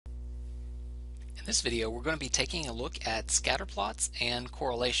In this video, we're going to be taking a look at scatterplots and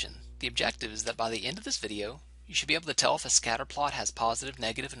correlation. The objective is that by the end of this video, you should be able to tell if a scatterplot has positive,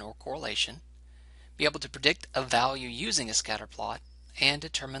 negative, or correlation, be able to predict a value using a scatterplot, and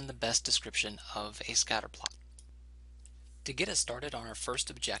determine the best description of a scatterplot. To get us started on our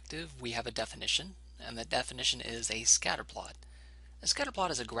first objective, we have a definition, and the definition is a scatterplot. A scatterplot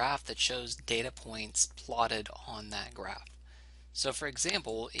is a graph that shows data points plotted on that graph. So for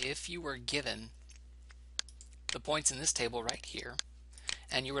example, if you were given the points in this table right here,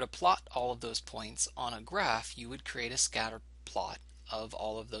 and you were to plot all of those points on a graph, you would create a scatter plot of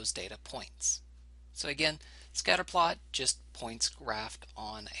all of those data points. So again, scatter plot, just points graphed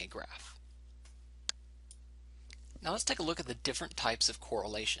on a graph. Now let's take a look at the different types of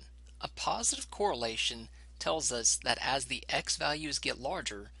correlation. A positive correlation tells us that as the x values get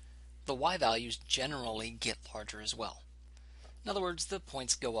larger, the y values generally get larger as well. In other words, the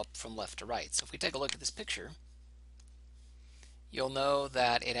points go up from left to right. So if we take a look at this picture, you'll know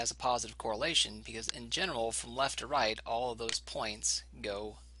that it has a positive correlation because in general, from left to right, all of those points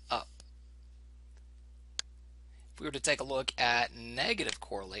go up. If we were to take a look at negative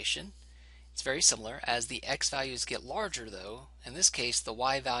correlation, it's very similar. As the x values get larger though, in this case the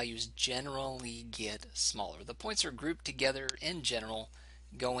y values generally get smaller. The points are grouped together in general,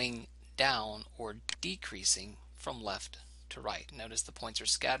 going down or decreasing from left to right. Notice the points are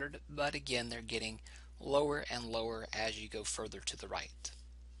scattered, but again they're getting lower and lower as you go further to the right.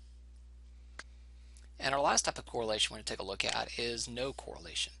 And our last type of correlation we're going to take a look at is no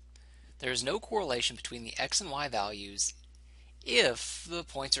correlation. There is no correlation between the x and y values if the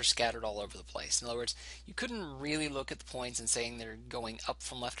points are scattered all over the place. In other words, you couldn't really look at the points and saying they're going up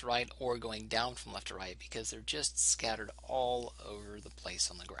from left to right or going down from left to right because they're just scattered all over the place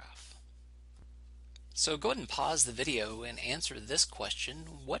on the graph. So go ahead and pause the video and answer this question: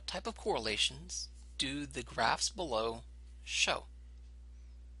 what type of correlations do the graphs below show?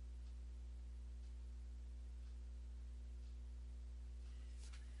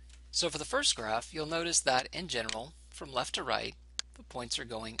 So for the first graph, you'll notice that in general, from left to right, the points are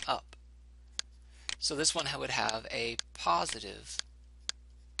going up. So this one would have a positive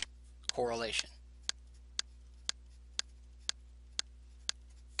correlation.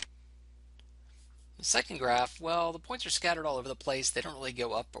 The second graph, well, the points are scattered all over the place. They don't really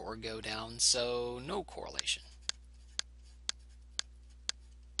go up or go down, so no correlation.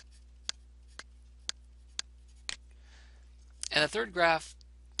 And the third graph,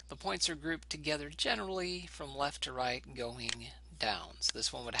 the points are grouped together generally from left to right going down. So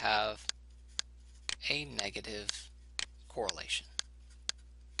this one would have a negative correlation.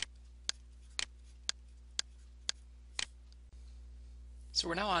 So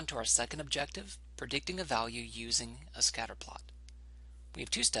we're now on to our second objective, predicting a value using a scatter plot. We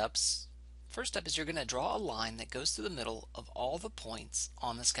have two steps. First step is you're going to draw a line that goes through the middle of all the points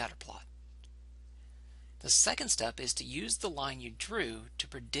on the scatter plot. The second step is to use the line you drew to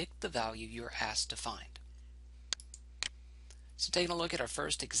predict the value you're asked to find. So taking a look at our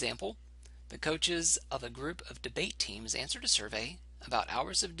first example, the coaches of a group of debate teams answered a survey about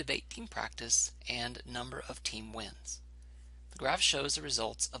hours of debate team practice and number of team wins. The graph shows the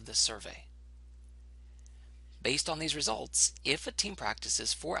results of this survey. Based on these results, if a team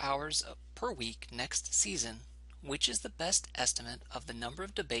practices 4 hours per week next season, which is the best estimate of the number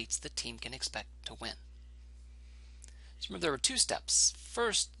of debates the team can expect to win? So remember, there were two steps.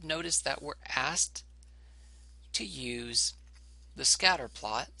 First, notice that we're asked to use the scatter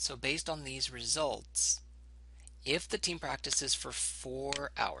plot. So based on these results, if the team practices for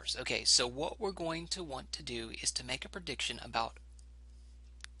 4 hours, okay, so what we're going to want to do is to make a prediction about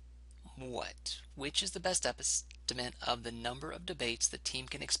which is the best estimate of the number of debates the team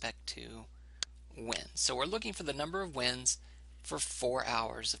can expect to win. So we're looking for the number of wins for 4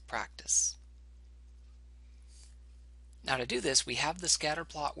 hours of practice. Now to do this, we have the scatter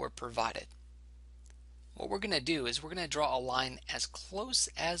plot we're provided. What we're going to do is we're going to draw a line as close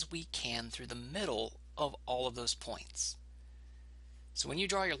as we can through the middle of all of those points. So when you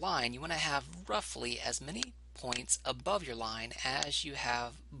draw your line, you want to have roughly as many points above your line as you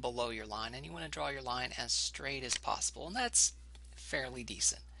have below your line, and you want to draw your line as straight as possible, and that's fairly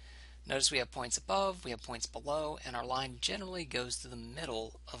decent. Notice we have points above, we have points below, and our line generally goes through the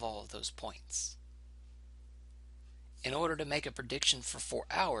middle of all of those points. In order to make a prediction for 4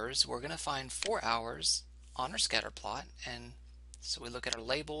 hours, we're going to find 4 hours on our scatter plot, and so we look at our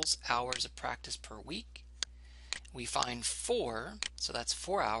labels, hours of practice per week. We find 4, so that's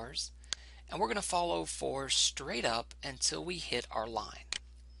 4 hours, and we're going to follow 4 straight up until we hit our line.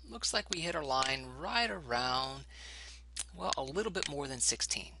 Looks like we hit our line right around, well, a little bit more than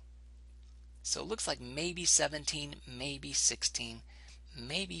 16. So it looks like maybe 17, maybe 16,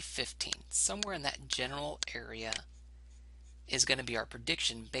 maybe 15. Somewhere in that general area is going to be our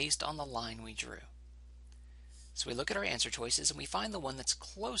prediction based on the line we drew. So we look at our answer choices and we find the one that's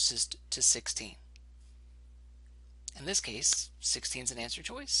closest to 16. In this case, 16 is an answer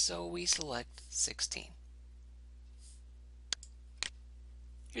choice, so we select 16.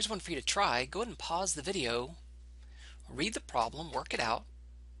 Here's one for you to try. Go ahead and pause the video, read the problem, work it out,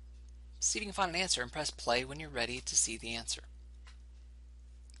 see if you can find an answer, and press play when you're ready to see the answer.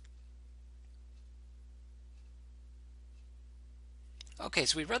 Okay,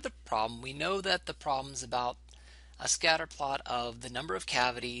 so we read the problem. We know that the problem's about a scatter plot of the number of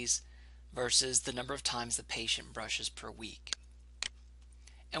cavities versus the number of times the patient brushes per week.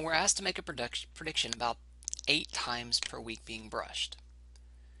 And we're asked to make a prediction about 8 times per week being brushed.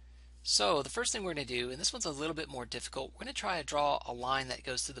 So the first thing we're going to do, and this one's a little bit more difficult, we're going to try to draw a line that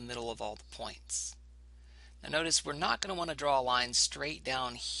goes through the middle of all the points. Now notice we're not going to want to draw a line straight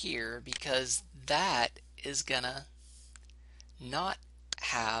down here because that is going to not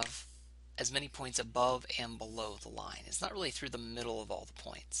have as many points above and below the line. It's not really through the middle of all the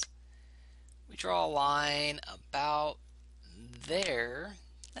points. We draw a line about there.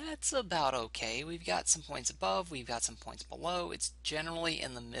 That's about okay. We've got some points above, we've got some points below. It's generally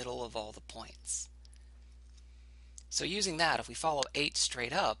in the middle of all the points. So using that, if we follow 8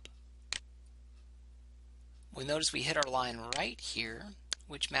 straight up, we notice we hit our line right here,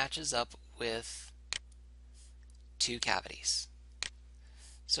 which matches up with 2 cavities.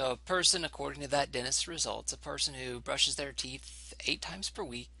 So a person, according to that dentist's results, a person who brushes their teeth 8 times per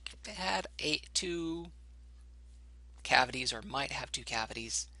week had 2 cavities, or might have 2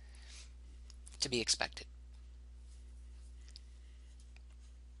 cavities, to be expected.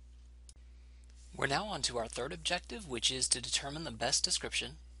 We're now on to our third objective, which is to determine the best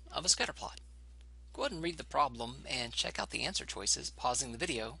description of a scatter plot. Go ahead and read the problem and check out the answer choices, pausing the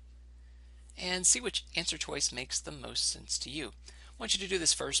video, and see which answer choice makes the most sense to you. I want you to do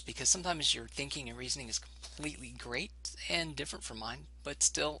this first because sometimes your thinking and reasoning is completely great and different from mine, but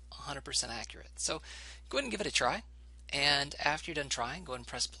still 100% accurate. So go ahead and give it a try, and after you're done trying, go ahead and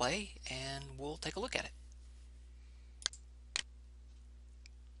press play and we'll take a look at it.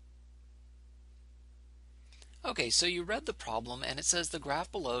 Okay, so you read the problem and it says the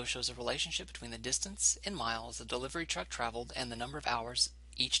graph below shows a relationship between the distance in miles the delivery truck traveled and the number of hours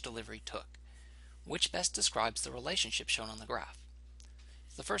each delivery took. Which best describes the relationship shown on the graph?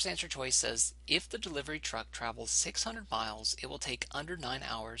 The first answer choice says if the delivery truck travels 600 miles, it will take under 9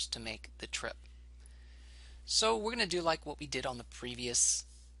 hours to make the trip. So we're going to do like what we did on the previous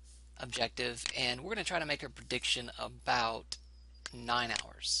objective, and we're going to try to make a prediction about 9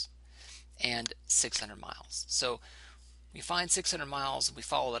 hours and 600 miles. So we find 600 miles and we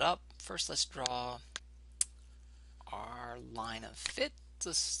follow it up. First, let's draw our line of fit.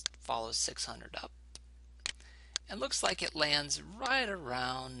 This follows 600 up. And looks like it lands right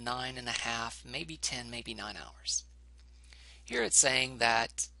around 9.5, maybe 10, maybe 9 hours. Here it's saying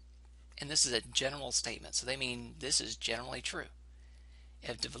that, and this is a general statement, so they mean this is generally true.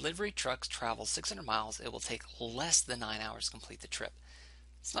 If delivery trucks travel 600 miles, it will take less than 9 hours to complete the trip.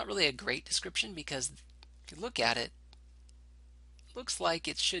 It's not really a great description because if you look at it, it looks like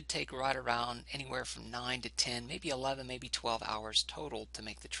it should take right around anywhere from 9 to 10, maybe 11, maybe 12 hours total to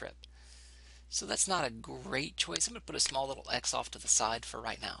make the trip. So that's not a great choice. I'm going to put a small little X off to the side for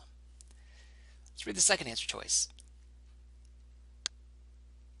right now. Let's read the second answer choice.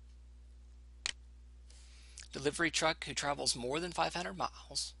 Delivery truck who travels more than 500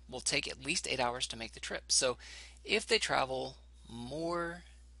 miles will take at least 8 hours to make the trip. So if they travel more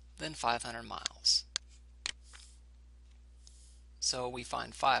than 500 miles, so we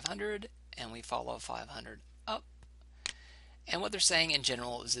find 500 and we follow 500 up. And what they're saying in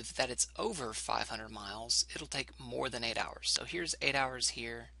general is that it's over 500 miles, it'll take more than 8 hours. So here's 8 hours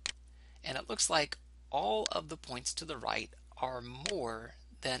here, and it looks like all of the points to the right are more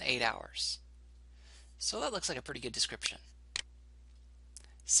than 8 hours. So that looks like a pretty good description.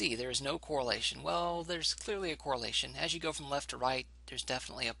 C, there is no correlation. Well, there's clearly a correlation. As you go from left to right, there's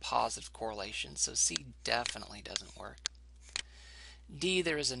definitely a positive correlation, so C definitely doesn't work. D,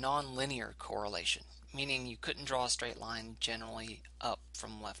 there is a nonlinear correlation, meaning you couldn't draw a straight line generally up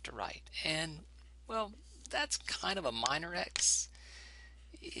from left to right. And, well, that's kind of a minor X.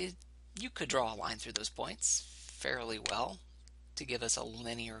 You could draw a line through those points fairly well to give us a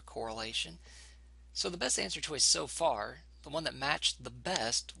linear correlation. So the best answer choice so far, the one that matched the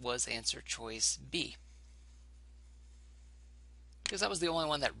best, was answer choice B, because that was the only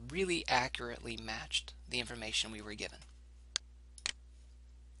one that really accurately matched the information we were given.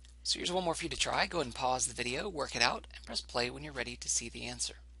 So here's one more for you to try. Go ahead and pause the video, work it out, and press play when you're ready to see the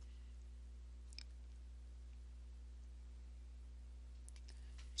answer.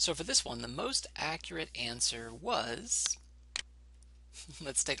 So for this one, the most accurate answer was,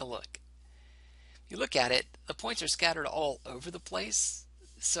 let's take a look. If you look at it, the points are scattered all over the place,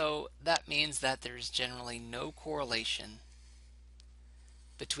 so that means that there's generally no correlation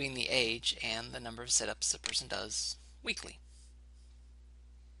between the age and the number of sit-ups a person does weekly.